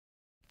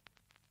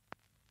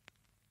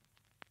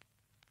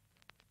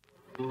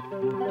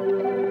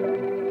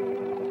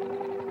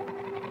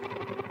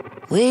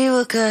We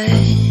were good,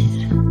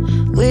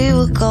 we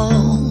were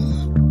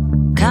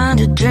gold,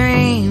 kind of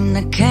dream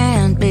that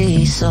can't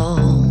be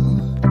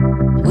sold.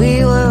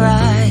 We were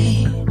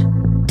right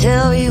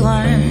till we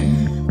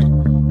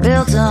weren't,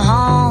 built a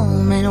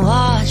home and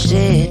watched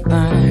it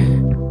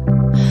burn.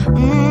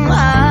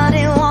 I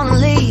didn't wanna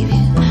leave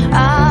you,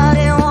 I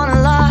didn't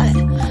wanna lie.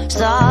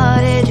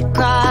 Started to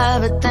cry,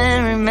 but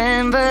then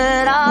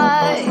remembered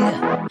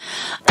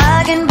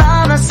I can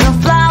buy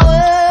myself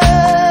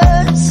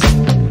flowers,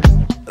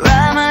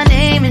 write my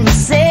name in the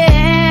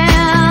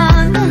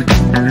sand,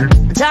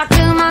 talk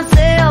to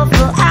myself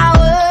for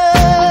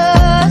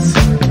hours,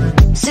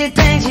 say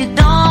things you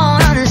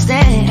don't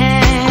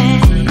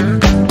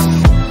understand.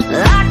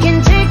 I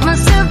can take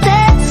myself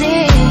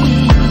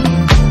dancing,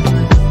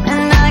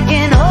 and I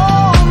can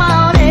hold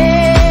my own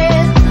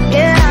head.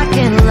 Yeah, I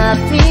can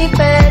love me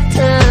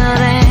better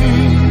than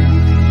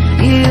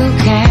you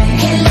can.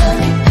 Can love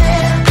me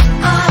better,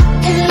 I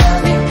can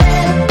love me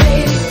better,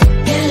 baby.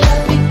 Can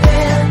love me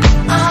better,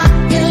 I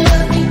can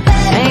love me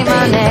better. Paint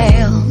my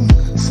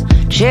nails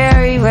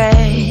cherry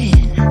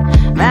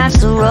red, match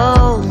the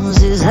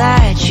roses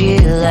that you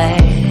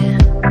laid.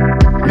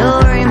 No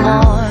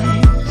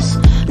remorse,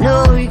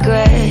 no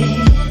regret,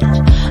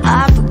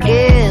 I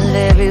forgive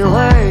every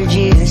word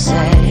you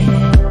say.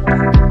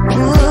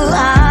 Ooh,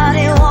 I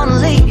didn't wanna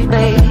leave,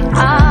 baby,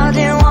 I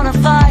didn't wanna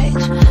fight.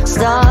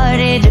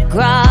 Started to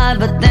cry,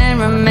 but then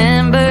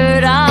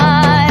remembered I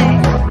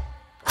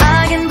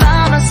can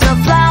buy myself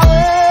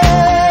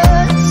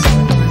flowers,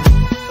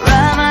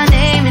 write my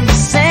name in the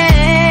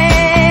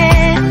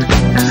sand,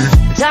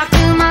 talk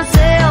to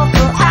myself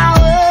for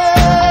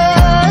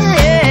hours,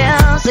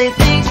 yeah, say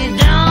things you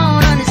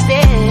don't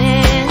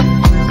understand.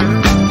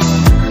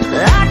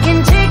 I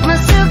can take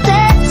myself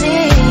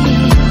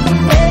dancing,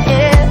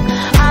 yeah,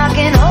 I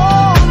can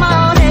hold my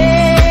own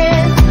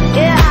head,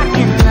 yeah, I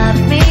can love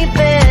me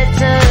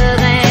better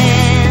than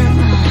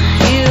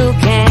you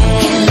can.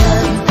 Can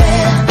love me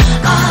better,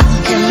 I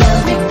can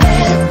love me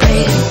better,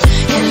 baby.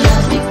 Can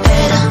love me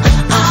better,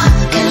 I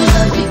can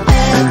love me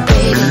better,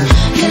 baby.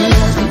 Can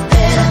love me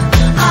better,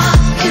 I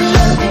can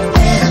love me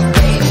better,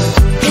 baby.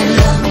 Can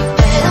love me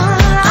better,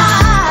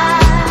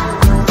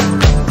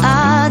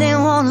 I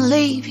didn't wanna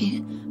leave you,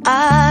 I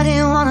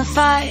didn't wanna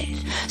fight.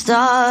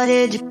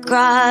 Started to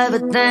cry,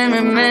 but then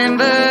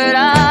remembered I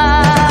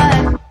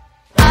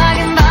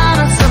can buy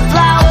myself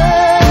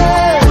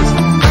flowers,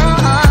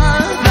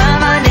 write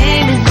my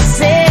name in the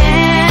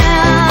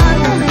sand,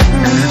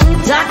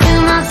 talk to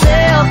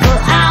myself for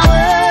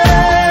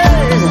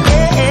hours,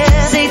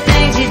 yeah, say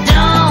things you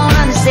don't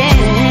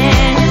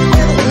understand.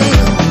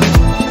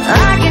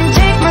 I can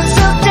take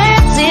myself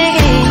dancing,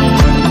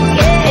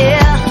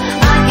 yeah,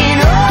 I can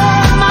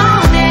hold my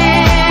own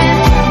hand,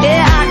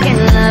 yeah, I can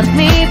love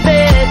me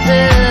better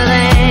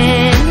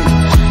than,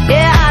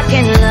 yeah, I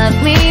can love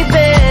me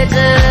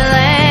better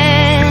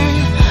than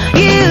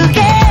you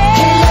can.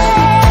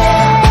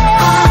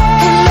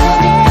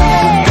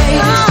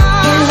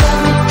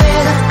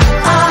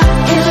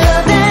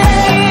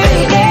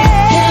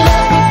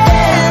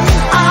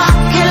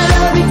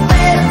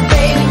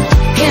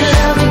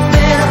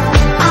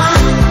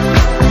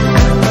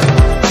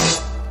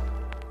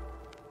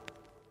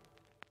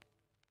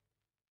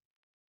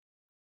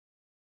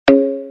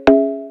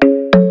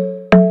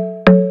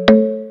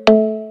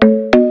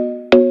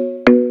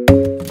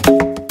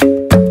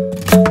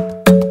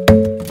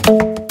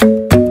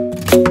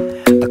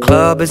 The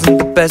club isn't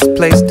the best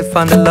place to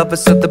find a lover,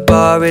 so the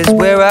bar is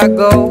where I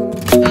go.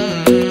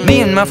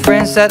 Me and my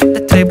friends sat at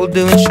the table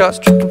doing shots,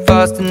 tripping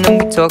fast, and then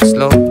we talk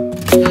slow.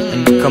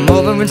 And you come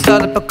over and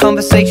start up a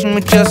conversation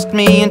with just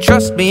me, and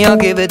trust me, I'll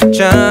give it a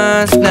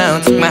chance. Now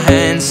take my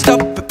hand,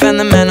 stop it, and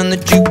the man on the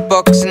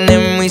jukebox, and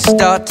then we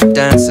start to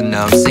dance. And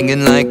now I'm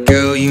singing like,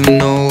 girl, you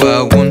know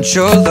I want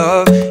your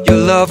love. Your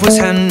love was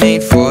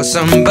handmade for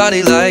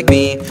somebody like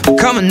me.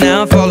 Come on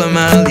now, follow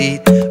my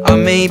lead. I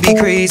may be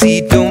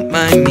crazy, don't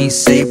mind me.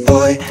 Say,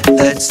 boy,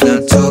 let's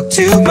not talk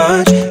too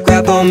much.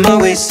 Grab on my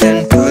waist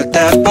and put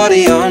that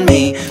body on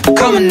me.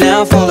 Come on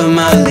now, follow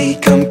my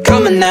lead. Come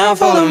on now,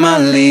 follow my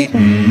lead.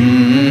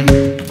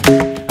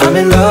 I'm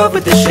in love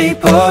with the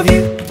shape of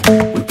you.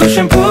 We push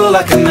and pull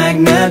like a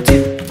magnet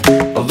do.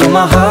 Although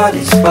my heart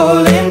is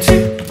falling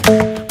too,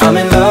 I'm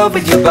in love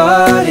with your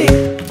body.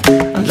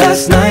 And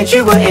last night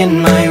you were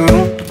in my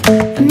room,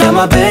 and now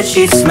my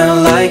bedsheets smell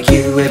like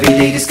you. Every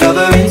day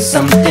discovering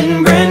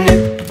something brand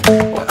new.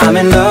 Well, I'm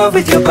in love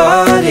with your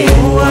body.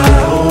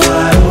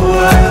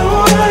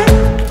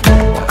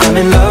 I'm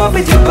in love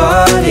with your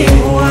body.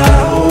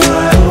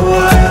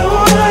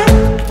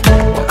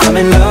 I'm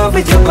in love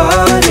with your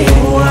body.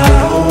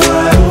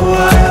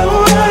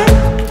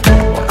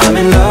 I'm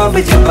in love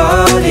with your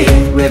body.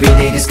 Every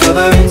day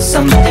discovering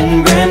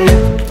something brand new.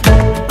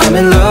 I'm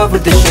in love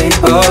with the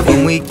shape of you.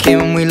 When we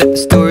came, we let the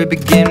story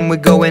begin. We're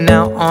going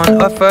out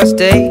on our first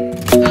date.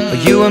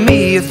 You and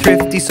me are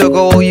thrifty, so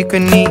go all you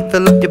can eat.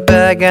 Fill up your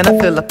bag and I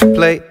fill up the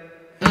plate.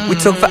 We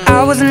talk for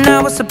hours and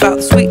hours about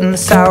the sweet and the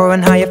sour,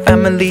 and how your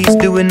family's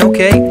doing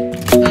okay.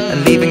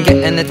 and leaving,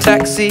 getting a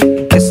taxi,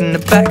 kissing the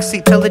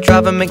backseat, tell the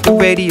driver make the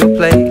radio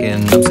play,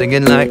 and I'm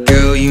singing like,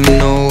 girl, you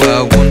know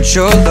I want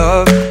your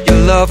love. Your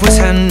love was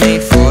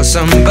handmade for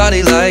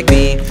somebody like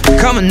me.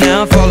 Come on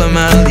now, follow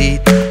my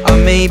lead. I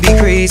may be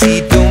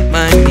crazy, don't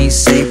mind me.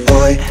 Say,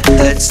 boy,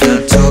 let's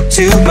not talk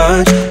too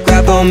much.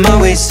 Grab on my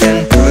waist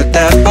and put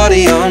that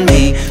body on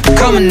me.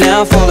 Come on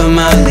now, follow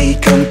my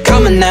lead.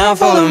 Come on now,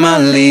 follow my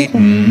lead.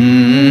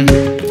 I'm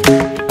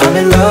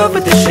in love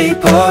with the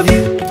shape of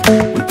you.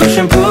 We push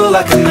and pull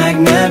like a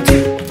magnet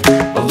do.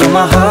 Although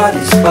my heart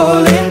is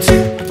falling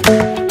too,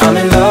 I'm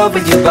in love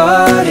with your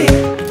body.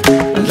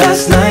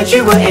 Last night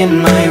you were in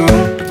my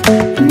room,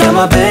 and now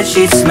my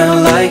bedsheets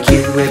smell like you.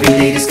 Every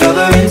day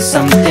discovering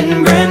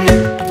something brand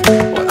new.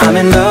 Well, I'm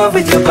in love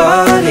with your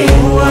body.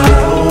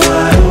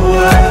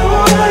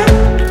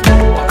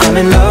 I'm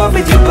in love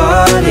with your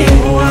body.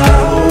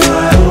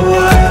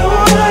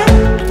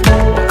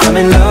 I'm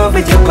in love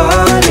with your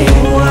body.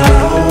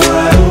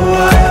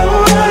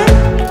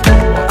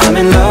 I'm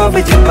in love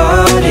with your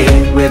body.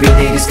 Every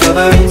day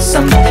discovering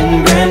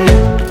something brand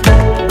new.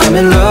 I'm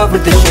in love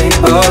with the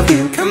shape of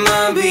you. Come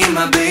on, be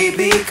my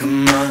baby,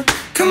 come on.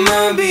 Come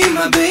on, be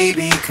my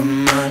baby,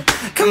 come on.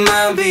 Come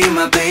on, be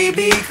my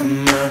baby,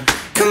 come on.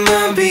 Come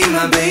on, be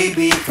my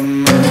baby,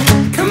 come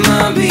on. Come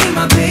on, be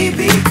my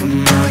baby,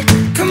 come on.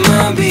 Come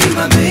on, be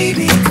my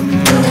baby,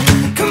 come on.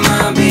 Come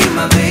on, be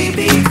my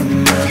baby,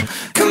 come on.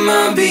 Come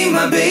on, be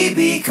my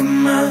baby,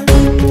 come on.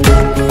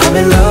 I'm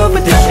in love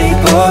with the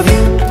shape of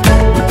you.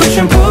 We push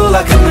and pull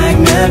like a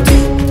magnet do.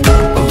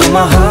 Although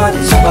my heart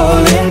is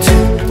falling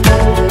too,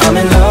 I'm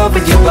in love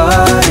with your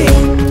body.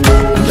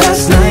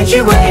 Last night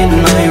you were in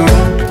my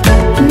room,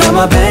 and now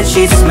my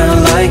bedsheets smell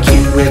like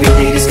you. Every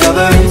day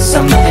discovering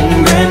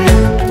something brand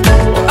new.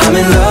 I'm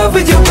in love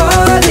with your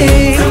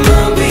body. Come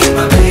on, be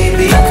my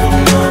baby,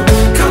 come on.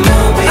 Come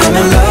on, be I'm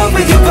in love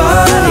with your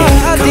body.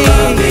 Come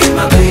on, be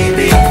my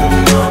baby, come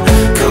on.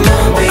 Come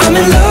on, be I'm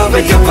in love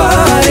with your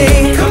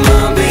body. Come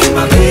on, be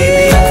my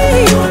baby,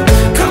 come on.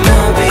 Come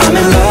on, be I'm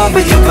in love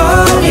with your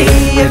body.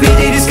 Every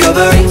day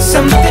discovering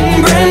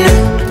something brand new.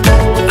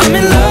 I'm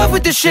in love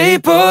with the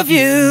shape of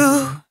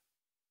you.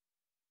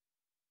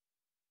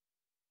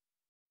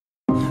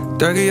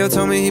 Durkio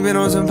told me he been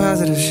on some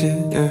positive shit,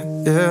 yeah,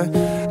 yeah.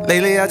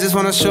 Lately I just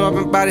wanna show up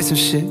and body some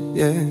shit,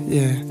 yeah,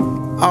 yeah.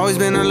 Always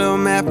been a little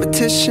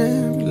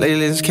mathematician, but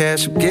lately this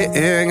cash I'm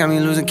getting got me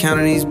losing count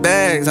of these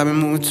bags. I've been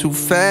moving too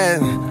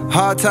fast,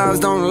 hard times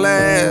don't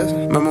last.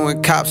 Remember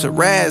when cops are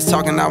rats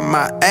talking out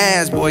my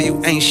ass? Boy,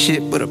 you ain't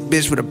shit but a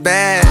bitch with a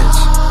badge.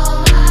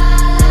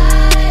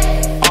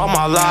 All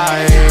my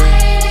life,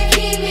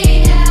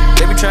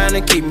 they be trying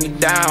to keep me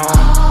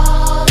down.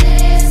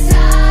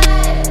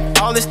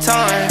 All this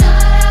time,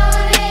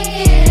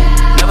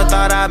 never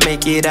thought I'd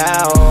make it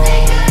out.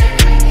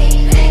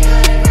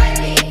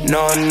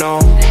 No, no,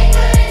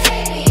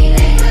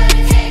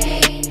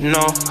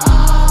 no.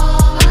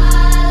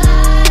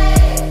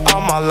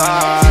 All my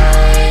life,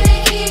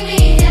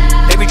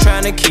 they be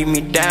trying to keep me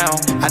down.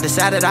 I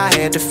decided I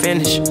had to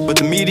finish, but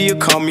the media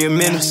called me a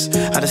menace.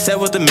 I done sat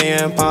with the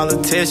men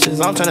politicians,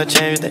 I'm trying to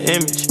change the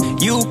image.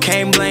 You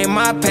can't blame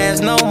my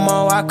past no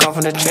more, I come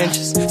from the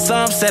trenches.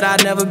 Some said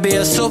I'd never be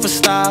a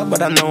superstar,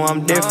 but I know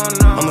I'm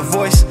different. I'm the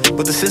voice,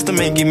 but the system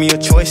ain't give me a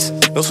choice.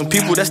 Know some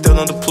people that still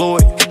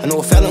undeployed. I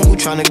know a felon who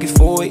tryna get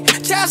forward.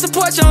 Child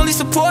support, your only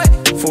support.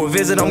 For a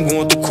visit, I'm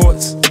going through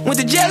courts. Went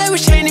to jail, they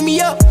was chaining me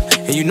up.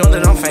 And you know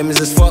that I'm famous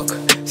as fuck.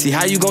 See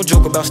how you gon'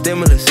 joke about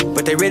stimulus,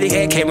 but they really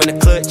had came in the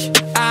clutch.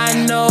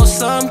 I know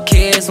some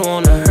kids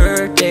wanna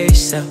hurt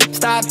themselves.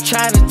 Stop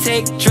trying to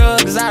take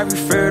drugs, I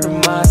refer to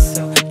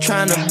myself.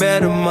 Trying to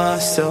better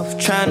myself,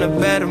 trying to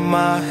better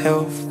my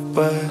health.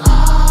 But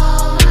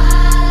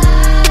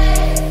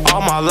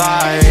all my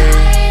life,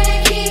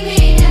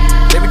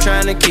 they be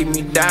trying to keep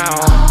me down.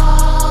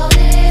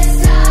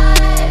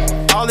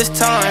 All this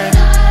time,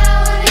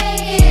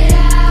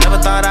 never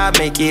thought I'd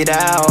make it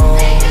out.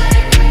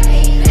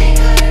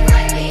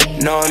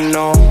 No,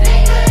 no,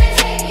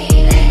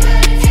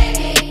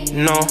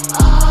 no.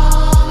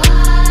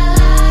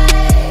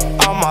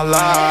 All my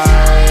life,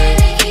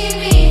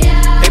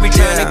 they be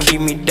trying to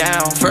keep me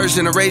down. First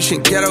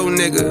generation ghetto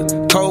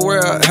nigga, cold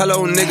world,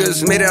 hello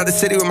niggas. Made it out the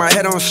city with my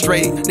head on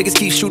straight. Niggas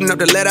keep shooting up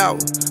the let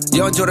out.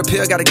 Yo, enjoy the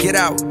pill, gotta get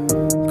out.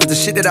 Cause the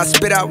shit that I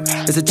spit out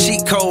is a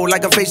cheat code,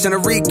 like I'm facing a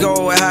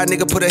Rico. And how a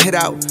nigga put a hit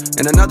out,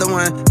 and another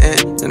one,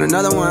 and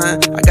another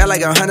one. I got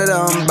like 100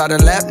 of them by the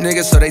lap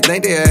niggas, so they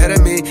think they ahead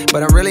of me,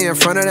 but I'm really in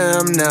front of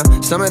them now.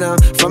 Some of them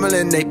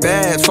fumbling they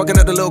bad, fucking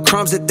up the little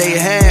crumbs that they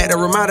had. A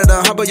reminder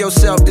to humble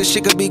yourself, this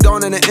shit could be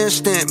gone in an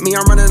instant. Me,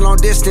 I'm running long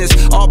distance,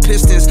 all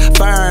pistons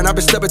firing. I've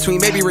been stuck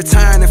between maybe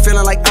retiring and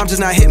feeling like I'm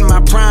just not hitting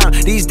my prime.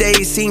 These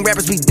days, seeing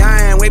rappers be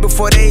dying way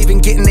before they even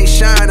getting they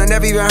shine. I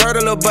never even heard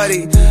a little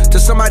buddy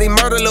till somebody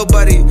murder little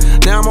buddy.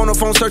 Now I'm on the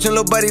phone searching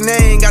little buddy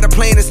name. Got her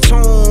playing his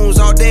tunes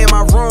all day in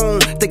my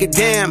room. Thinking,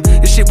 damn,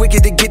 this shit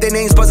wicked to get their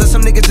names buzzing.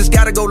 Some niggas just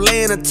gotta go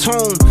lay in a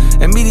tomb.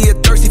 And media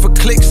thirsty for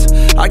clicks.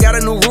 I got a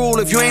new rule.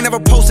 If you ain't ever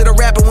posted a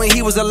rapper when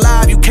he was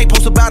alive, you can't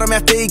post about him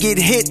after he get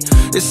hit.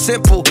 It's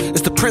simple,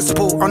 it's the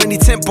principle. On any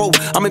tempo,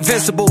 I'm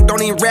invincible.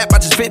 Don't even rap, I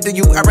just vent to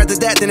you. I'd rather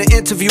that than an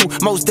interview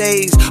most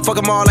days. Fuck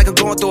them all like I'm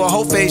going through a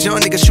whole phase. Young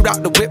niggas shoot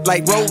out the whip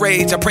like road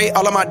rage. I pray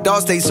all of my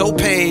dogs stay so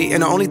paid,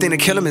 and the only thing to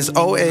kill them is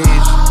old age.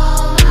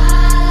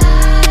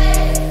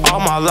 All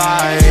my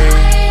life,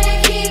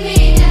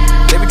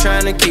 they be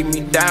trying to keep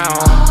me down.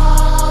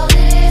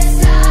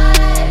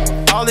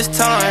 All this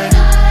time,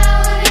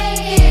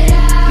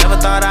 never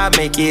thought I'd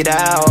make it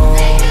out.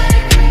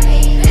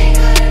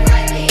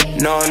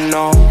 No,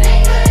 no,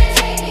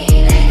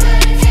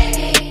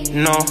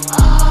 no.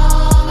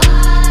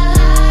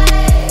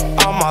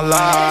 All my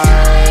life,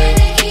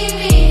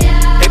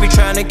 they be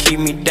trying to keep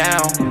me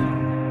down.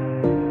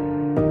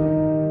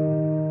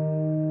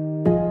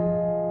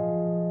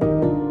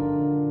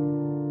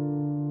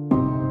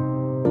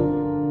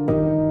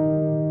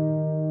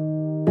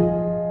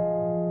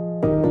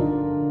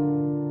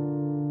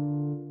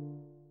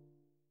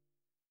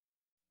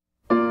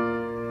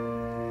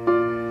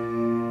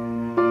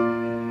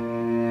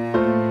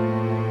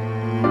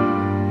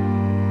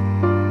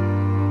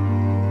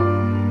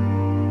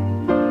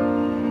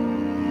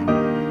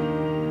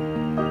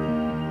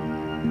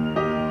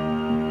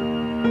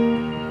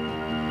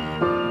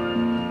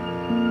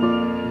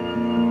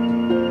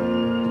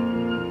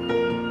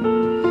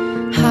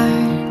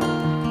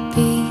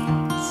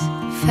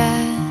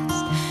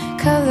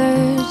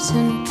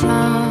 And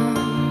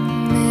promises,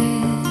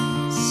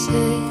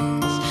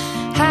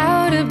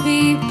 how to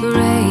be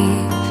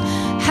brave,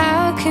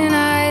 how can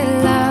I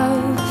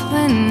love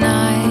when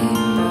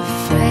I'm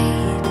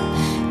afraid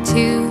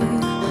to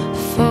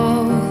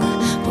fall,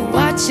 but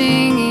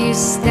watching you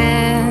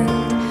stand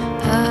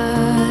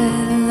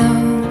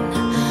alone,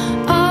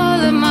 all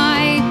of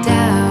my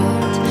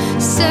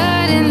doubt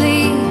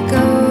suddenly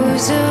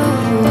goes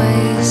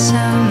away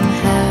somehow.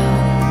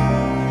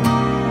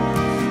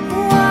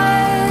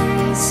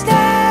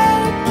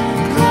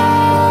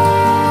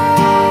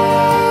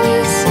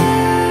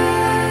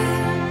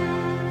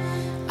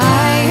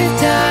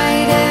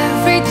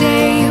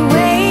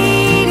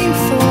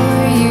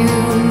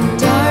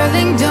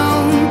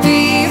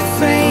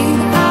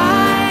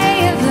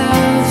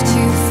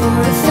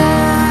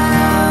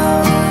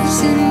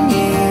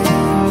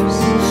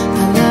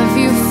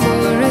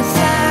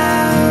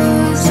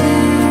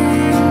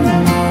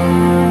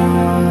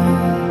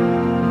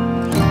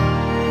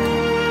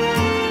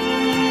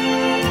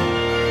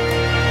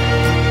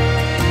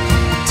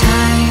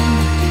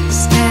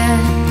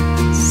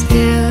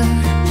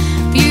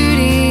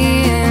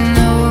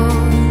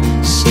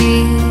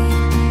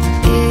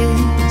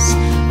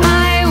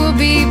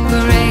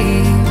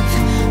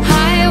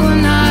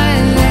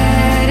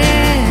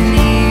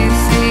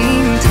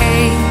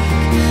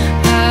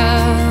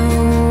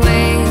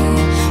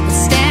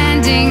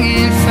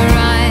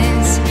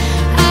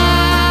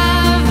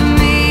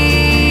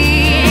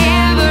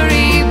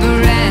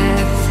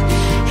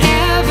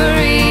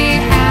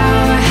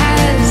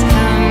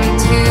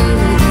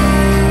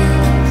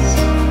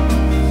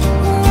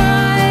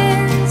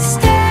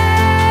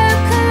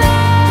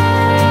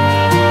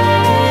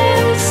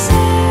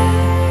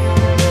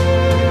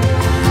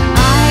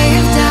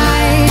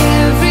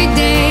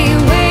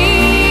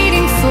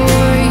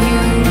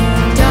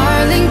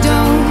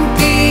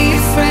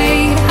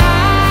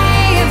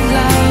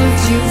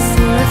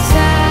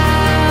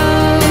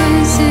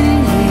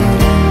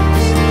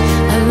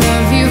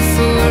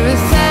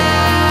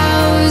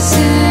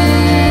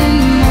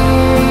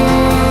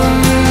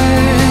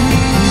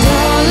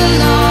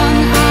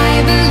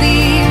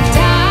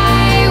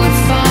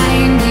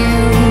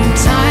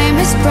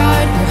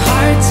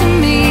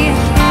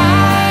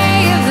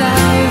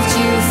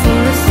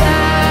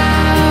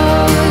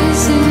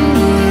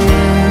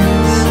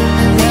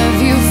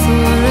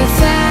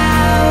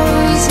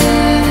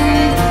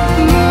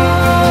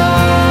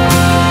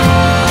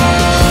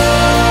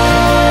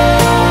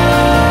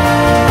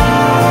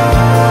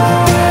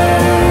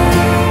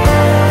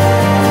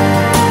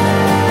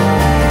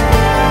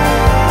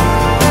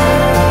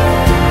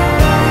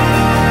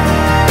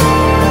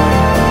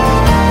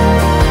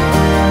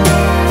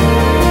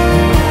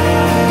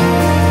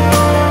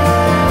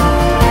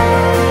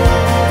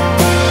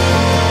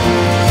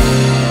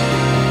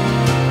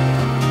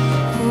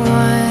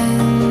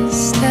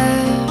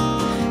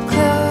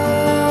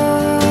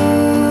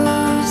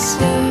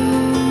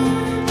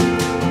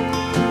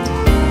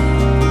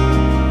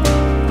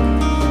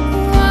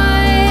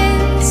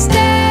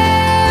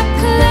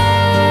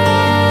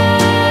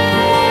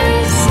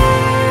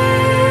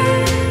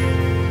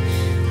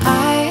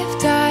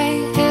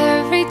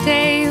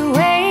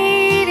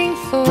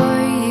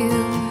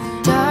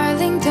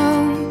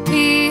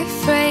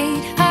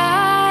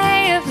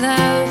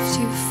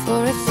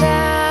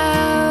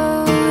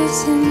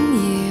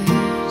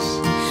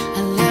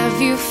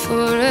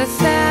 For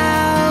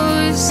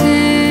 1,000 I've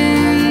seen.